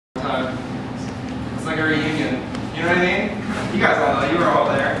a reunion. You know what I mean? You guys all know, you were all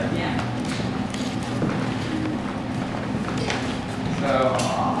there. Yeah. So,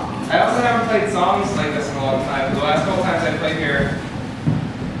 I also haven't played songs like this in a long time. The last couple times I played here,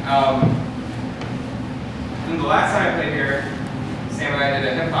 and the last time I played here, Sam and I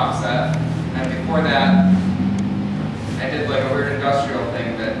did a hip hop set, and before that, I did like a weird industrial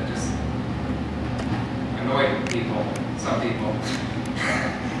thing that just annoyed people, some people.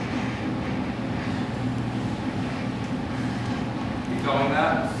 You filming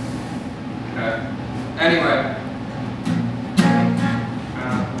that? Okay. Anyway.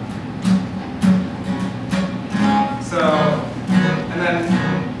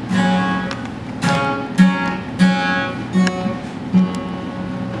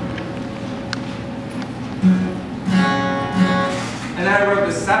 And then I wrote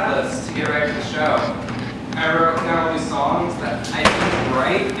this set list to get ready for the show. I wrote down all these songs that I didn't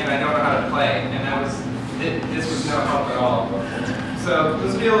write and I don't know how to play, and this was no help at all. So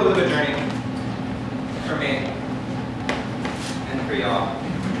this will be a little bit of a journey for me and for y'all.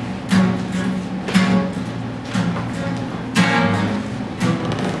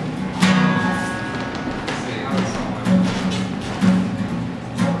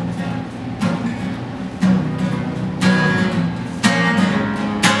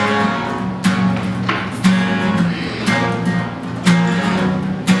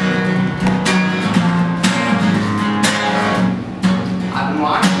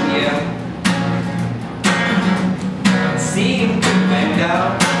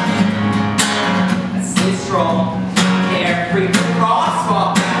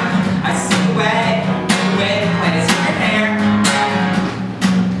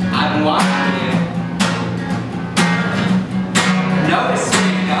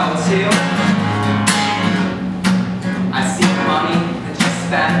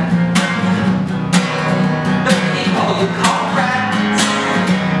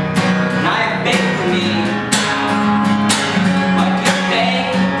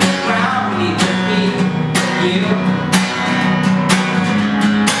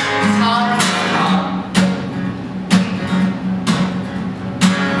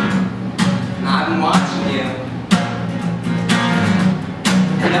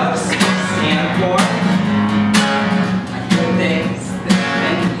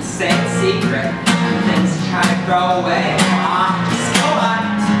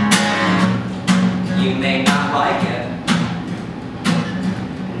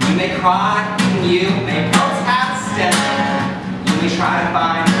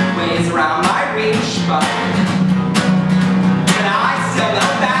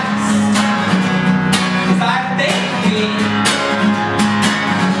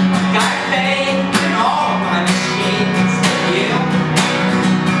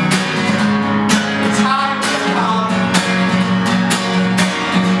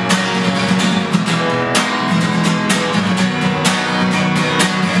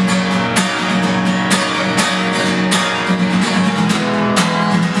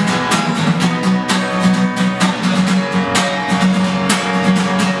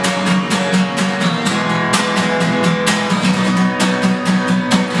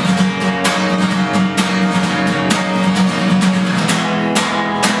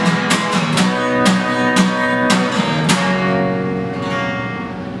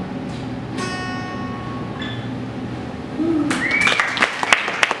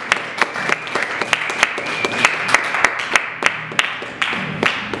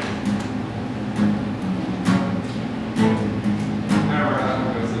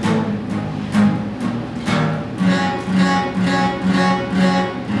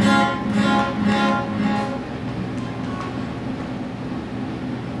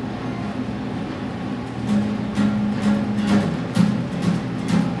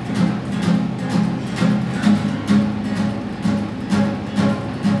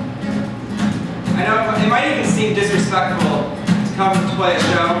 Disrespectful to come to play a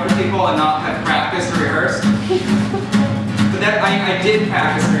show for people and not have practiced or rehearsed. But that I did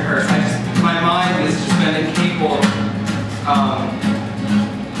practice and rehearse. My mind has just been incapable of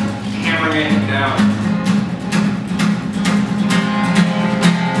hammering it down.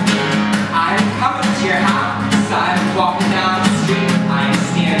 I'm coming to your house. I'm walking down the street. I'm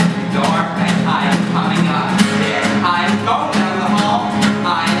standing at the door and I'm coming upstairs. I'm going down the hall.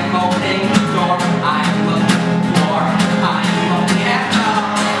 I'm opening the door. I'm looking.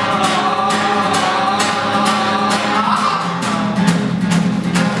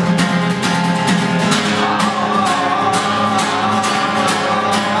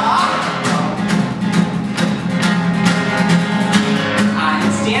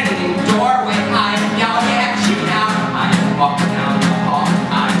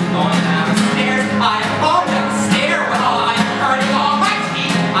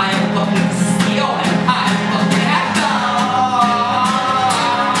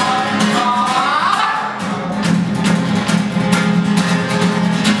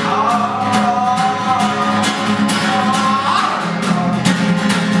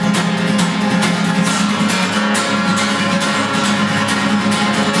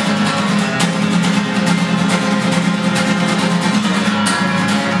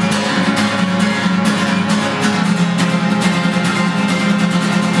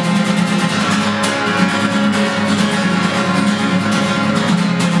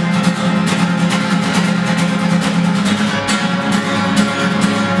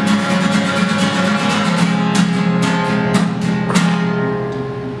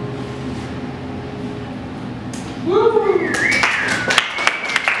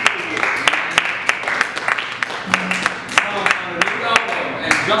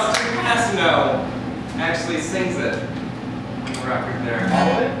 actually sings it. The record there. All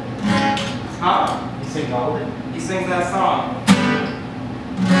of it? Huh? He sings all of it? He sings that song.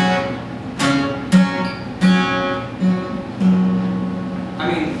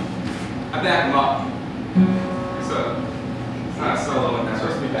 I mean, I back him up. So, it's not a solo in It's that.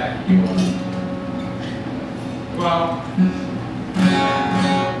 supposed to be back. You Well,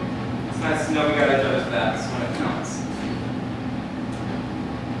 it's nice to know we got each other's backs when it counts.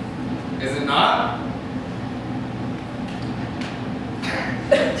 Is it not?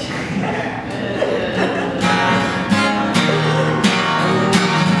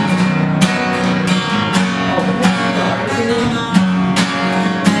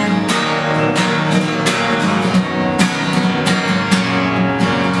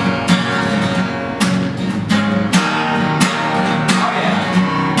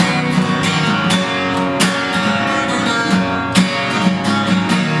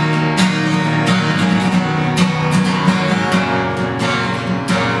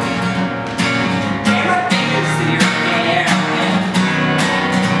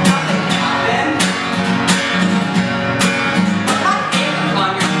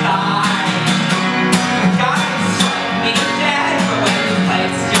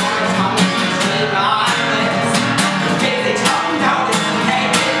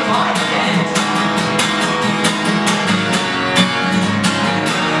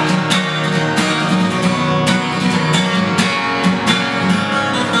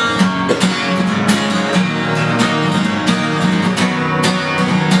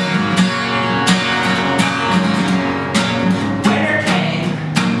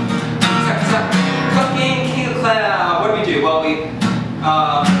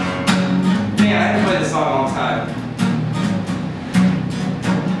 Man, I haven't played this song in a long time.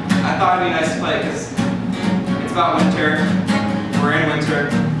 I thought it'd be nice to play because it's about winter. We're in winter.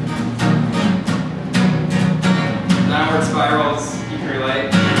 Downward spirals, you can relate.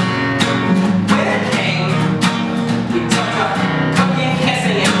 Winter came, we took up cooking,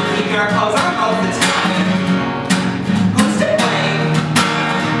 kissing, and keeping our clothes on all the time. Who's to blame?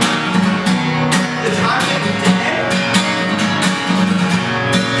 The time that we did.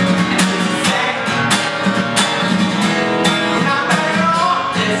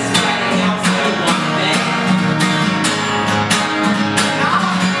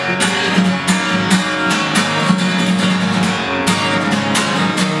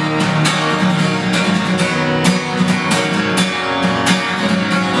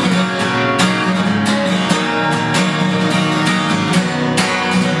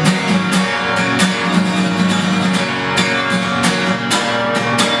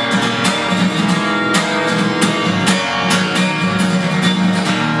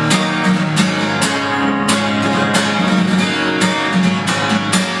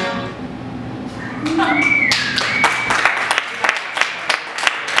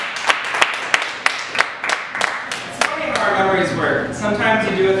 Sometimes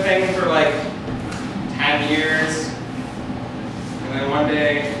you do a thing for like 10 years, and then one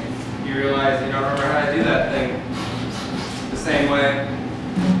day you realize you don't remember how to do that thing the same way.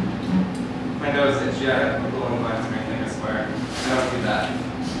 My nose is itchy, I have a balloon lines or anything, I swear. I don't do that.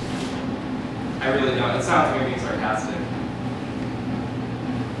 I really don't. It sounds like I'm being sarcastic.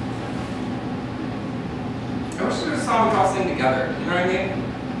 I wish there was a song we could all sing together, you know what I mean?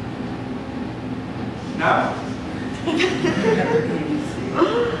 No?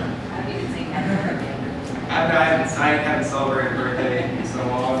 I haven't celebrated a birthday in so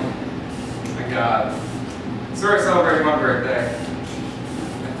long. Oh my God. Sort of celebrating my birthday.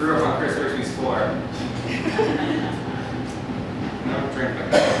 I grew up on Christmas Trees 4. I don't drink like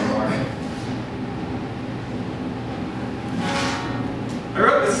that anymore. I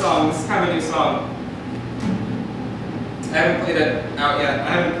wrote this song. This is kind of a new song. I haven't played it out yet. I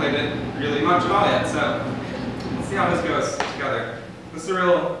haven't played it really much at all yet, so let's see how this goes together. This is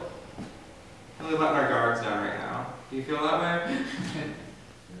really letting our guards down right now. Do you feel that way?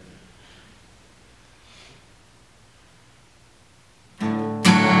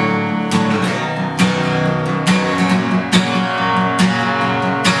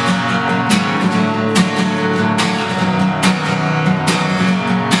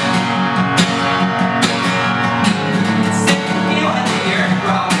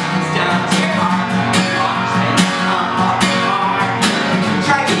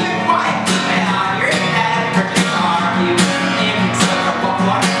 Try to keep it quiet, man. You're in bed, or just are you? And so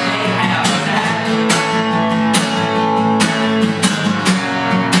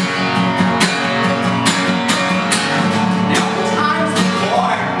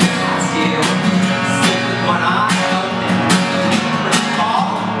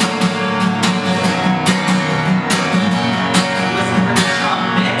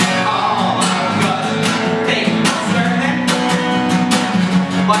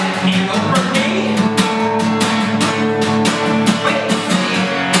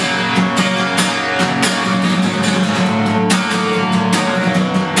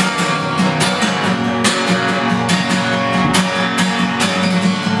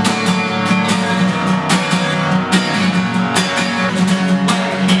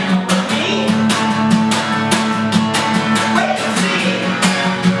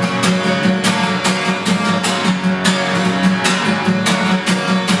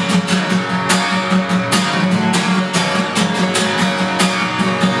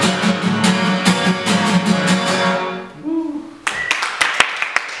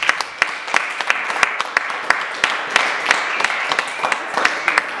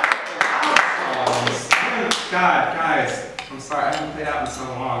God, guys, I'm sorry, I haven't played out in so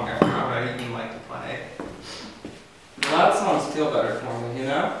long. I forgot what I even like to play. The loud songs feel better for me, you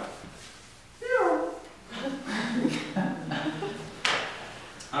know?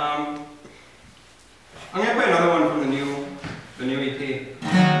 I'm gonna play another one from the new EP.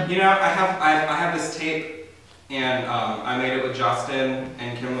 You know, I have this tape, and I made it with Justin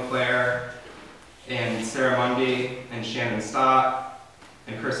and Kim LeClaire and Sarah Mundy and Shannon Stott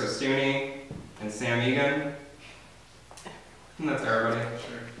and Chris O'Stooney and Sam Egan. And that's everybody.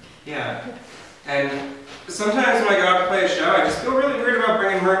 Sure. Yeah. And sometimes when I go out to play a show, I just feel really weird about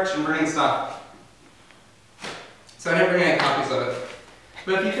bringing merch and bringing stuff. So I didn't bring any copies of it.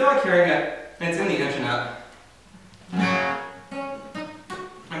 But if you feel like hearing it, and it's in the internet,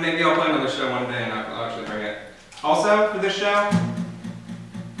 and maybe I'll play another show one day and I'll actually bring it. Also, for this show,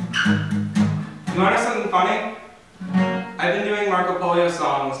 you want to know something funny? I've been doing Marco Polio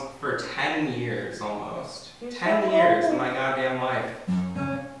songs for 10 years almost. You're 10 so years old. of my goddamn life.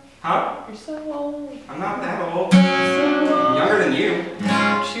 Huh? You're so old. I'm not that old. You're so old. Younger than you.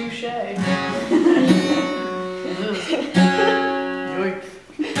 Touché. Yoink.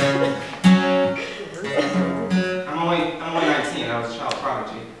 I'm only 19. I was a child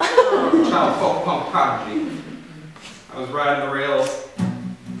prodigy. A child folk punk prodigy. I was riding the rails.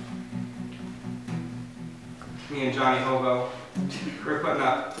 Me and Johnny Hobo. We were putting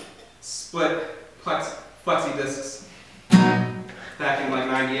up split flexi discs. Back in like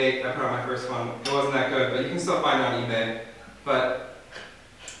 '98, I put out my first one. It wasn't that good, but you can still find it on eBay. But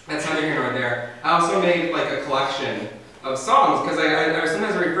that's neither here nor there. I also made like a collection of songs because I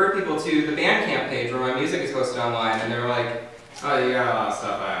sometimes refer people to the Bandcamp page where my music is hosted online, and they're like, "Oh, you got a lot of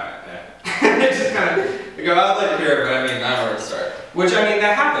stuff." It's just kind of, I go, "I'd like to hear it, but I mean, I don't know where to start." Which, I mean,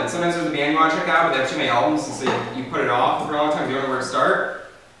 that happens. Sometimes there's a band you want to check out, but they have too many albums, and so you put it off for a long time. You don't know where to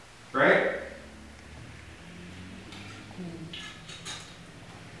start, right?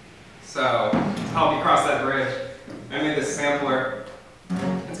 So, to help you cross that bridge, I made this sampler.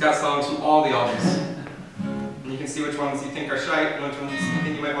 It's got songs from all the albums. And you can see which ones you think are shite and which ones you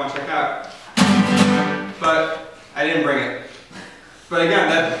think you might want to check out. But I didn't bring it. But again,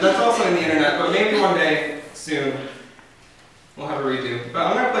 that's also in the internet, but maybe one day soon we'll have a redo. But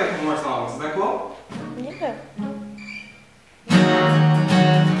I'm going to play a couple more songs. Is that cool? Yeah.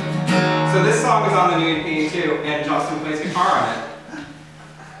 So this song is on the new EP too, and Justin plays guitar on it.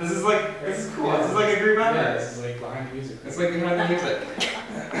 This is cool. Yeah, this is like a group effort. Yeah, this is like behind the music. It's like behind the music.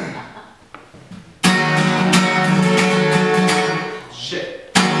 Shit.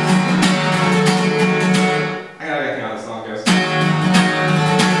 I gotta think how this song goes.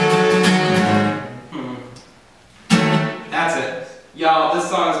 That's it. Y'all, this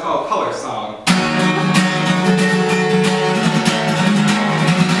song is called Color Song.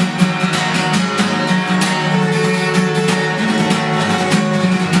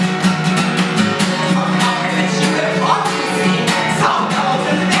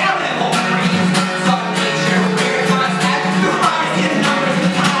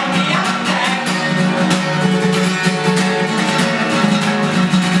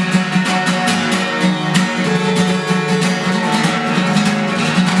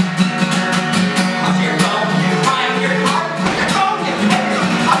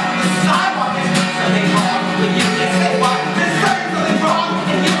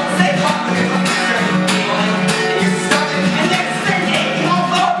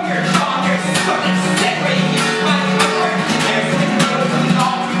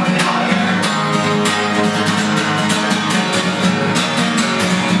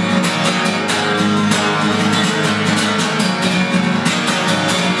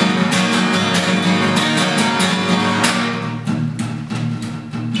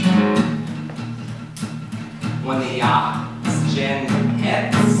 When the oxygen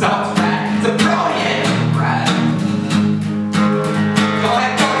hits subtract, it's a brilliant red. Go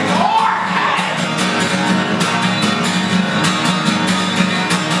ahead, go to your head.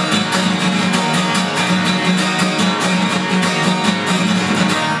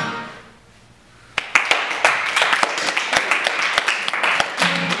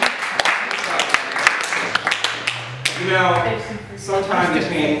 You know, sometime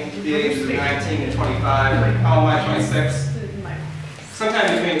between the ages of 19 and 25, how am I, 26? Sometime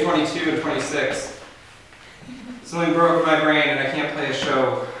between 22 and 26, something broke in my brain and I can't play a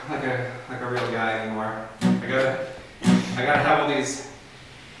show like a real guy anymore. I gotta have all these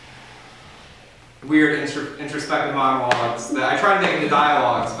weird introspective monologues that I try to make into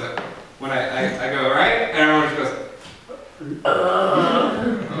dialogues, but when I go, right? And everyone just goes,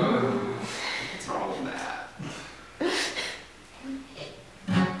 what's wrong with that?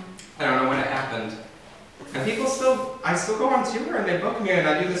 I don't know when it happened. I And I still go on tour and they book me and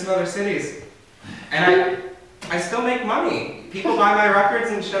I do this in other cities. And I still make money. People buy my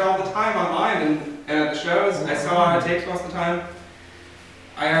records and shit all the time online and at the shows. I sell out of tapes most of the time.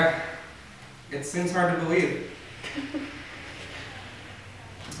 It seems hard to believe.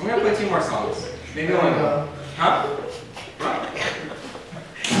 I'm gonna play 2 more songs. Maybe only one. Huh? What?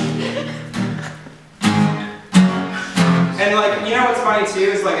 And like, you know what's funny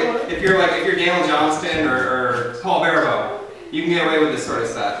too is like if you're Daniel Johnston or Paul Barabo, you can get away with this sort of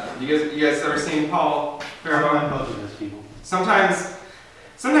stuff. You guys ever seen Paul Barabo? Both of those people. Sometimes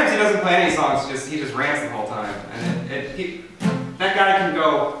he doesn't play any songs. He just rants the whole time, and that guy can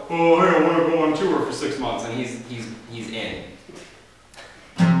go, oh, hey, I want to go on tour for 6 months, and he's in.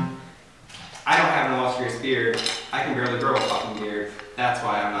 I don't have an illustrious beard. I can barely grow a fucking beard. That's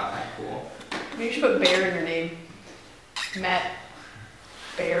why I'm not that cool. You should put Bear in your name. Matt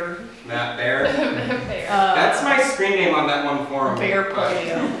Bear. Matt Bear? Bear. That's my screen name on that one forum. Bear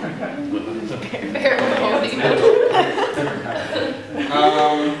Polio. Bear Polio.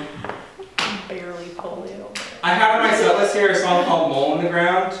 Barely Polio. I have on my set list here a song called Mole in the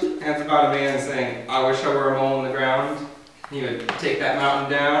Ground, and it's about a man saying, I wish I were a mole in the ground. He would take that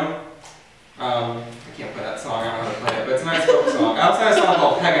mountain down. I can't play that song, I don't know how to play it, but it's a nice folk song. I also have a song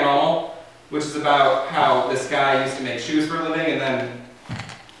called Peg and All, which is about how this guy used to make shoes for a living, and then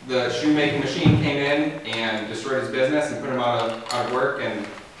the shoemaking machine came in and destroyed his business and put him out of work, and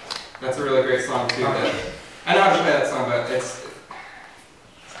that's a really great song too. I know how to play that song, but it's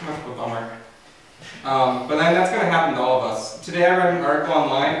kind of a bummer. But then that's going to happen to all of us. Today I read an article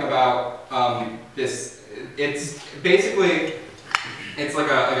online about this. It's basically, it's like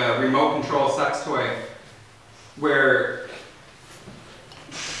a remote control sex toy where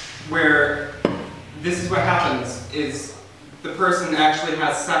this is what happens is the person actually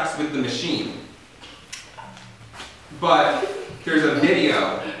has sex with the machine. But there's a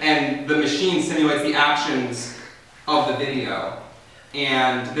video and the machine simulates the actions of the video.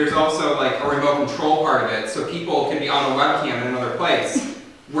 And there's also like a remote control part of it, so people can be on a webcam in another place,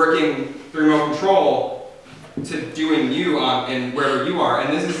 working the remote control to doing you in wherever you are.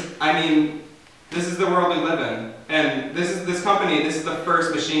 And this is, I mean, this is the world we live in. And this company, this is the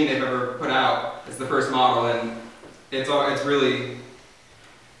first machine they've ever put out. It's the first model, and it's really,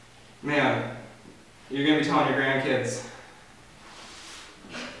 man, you're gonna be telling your grandkids,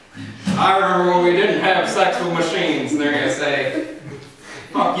 I remember when we didn't have sex with machines, and they're gonna say,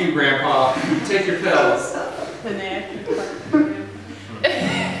 fuck you, Grandpa. Take your pills.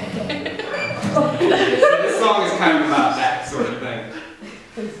 This song is kind of about that sort of thing.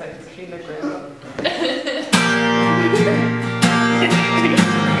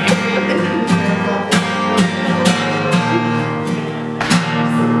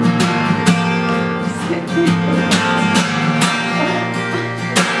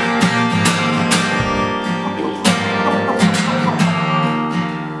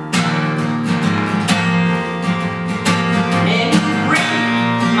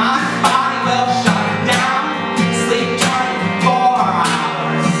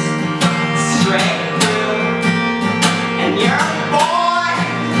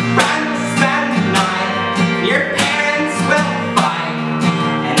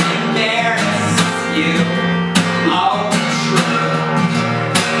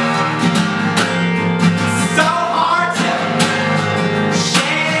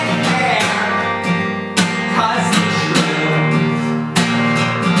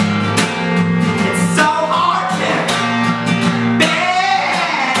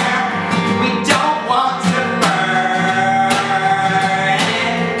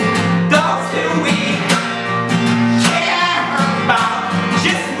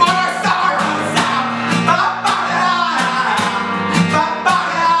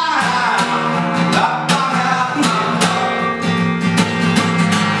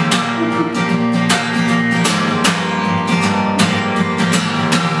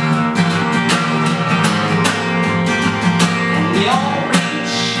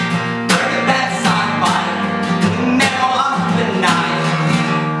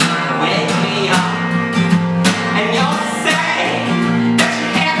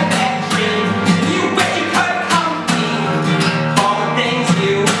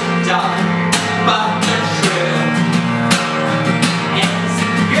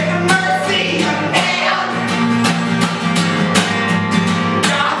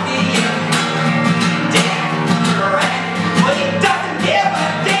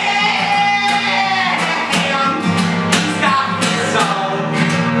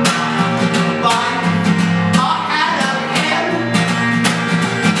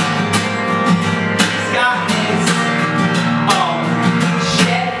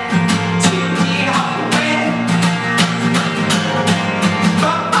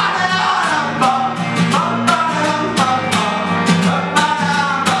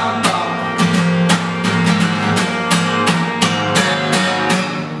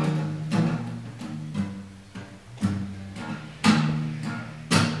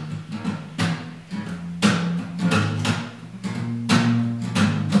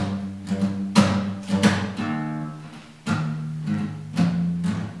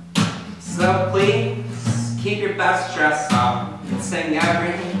 best dress up and sing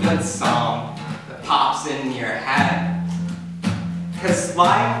every good song that pops in your head. 'Cause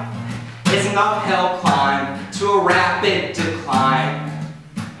life is an uphill climb to a rapid decline,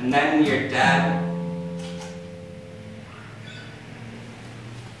 and then you're dead.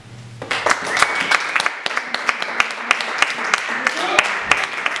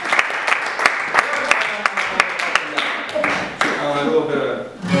 A little bit of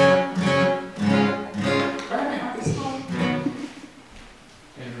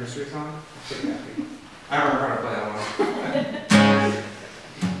anniversary song? I don't remember how to play that one.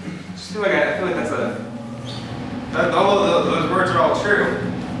 I just feel like that's all those words are all true.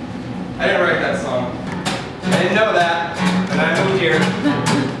 I didn't write that song. I didn't know that, and I moved here.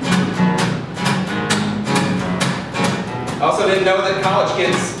 I also didn't know that college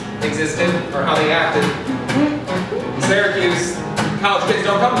kids existed, or how they acted. In Syracuse, college kids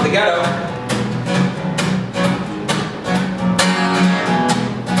don't come to the ghetto.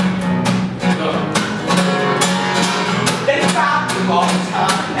 They stop you all the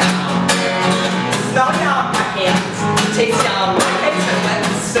time now. Snotting on my hands, tasting on my face and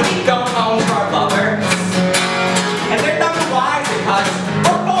lips, so we go home to our lovers. And they're not wise because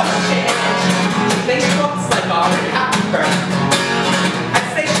we're full of shit. She thinks she looks like already happy birth. I'd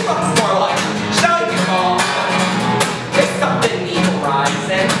say she looks more like showing you all. There's something evil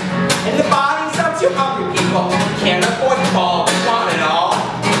rising in the bodies of two hungry people who can't afford the ball but want it all.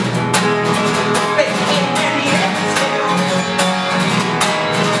 They can't end it too.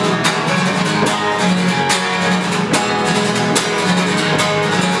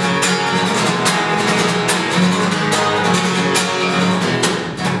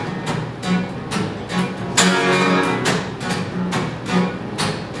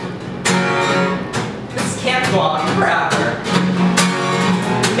 This can't go on forever.